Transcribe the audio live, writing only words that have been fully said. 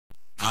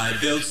I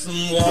built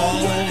some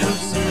walls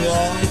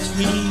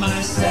between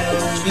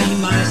myself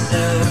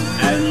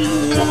and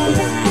the wall.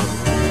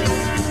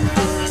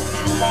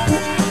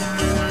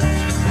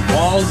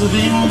 Walls of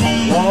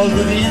envy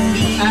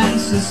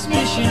and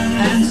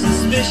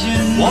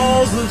suspicion,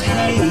 walls of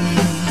hate.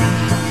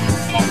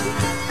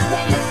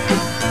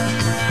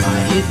 I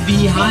hid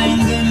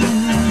behind them,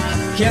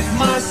 kept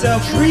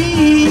myself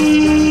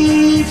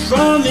free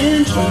from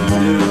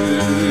intruders.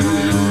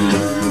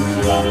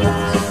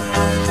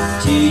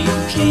 Till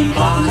you came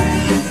by,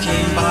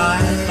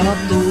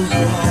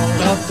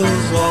 thought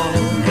those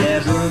walls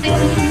never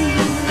break.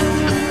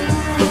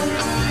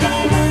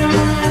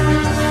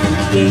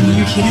 Then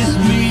you kissed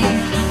me,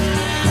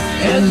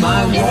 and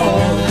my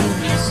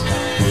walls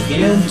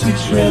began to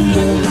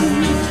tremble.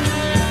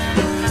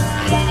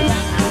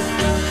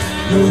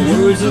 Your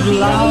words of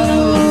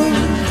love,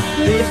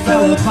 they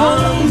fell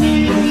upon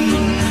me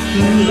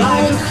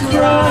like a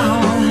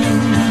crown.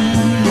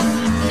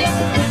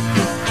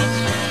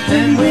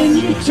 And when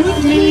you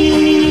took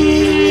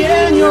me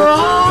in your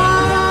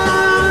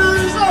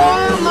arms,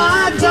 oh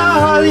my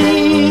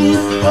darling,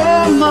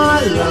 oh my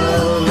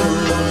love,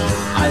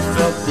 I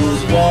felt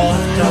those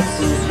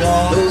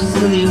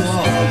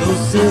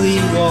silly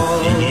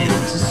walls begin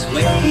to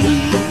sway.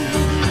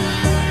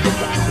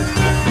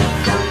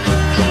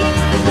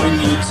 When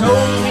you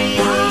told me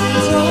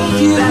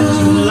that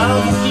you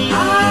loved me, I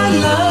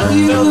love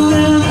you. Felt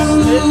them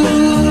slipping.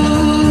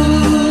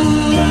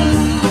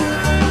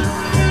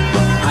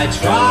 I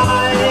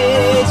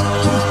tried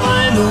to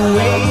find a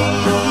way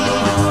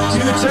to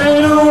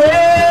turn away.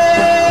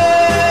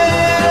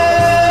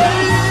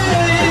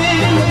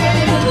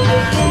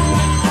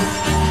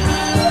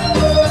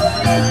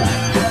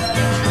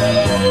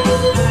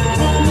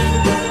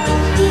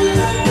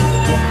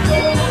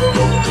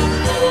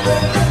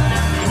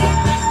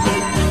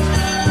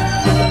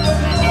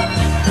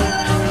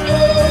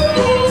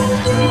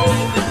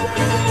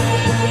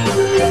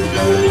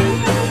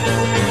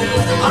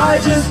 I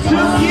just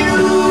took you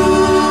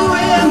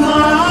in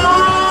my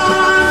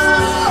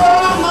arms,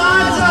 oh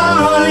my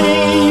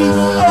darling,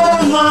 oh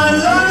my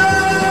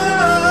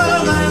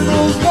love. And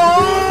those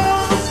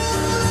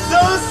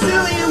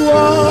silly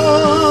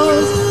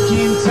walls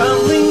came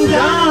tumbling down.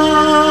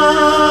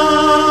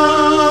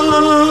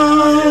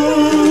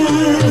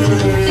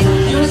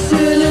 Your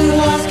silly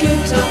walls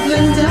came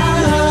tumbling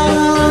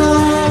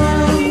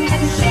down.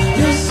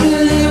 Your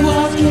silly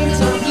walls came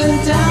tumbling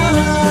down.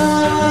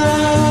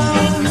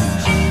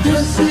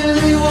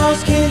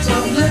 Came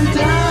tumbling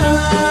down.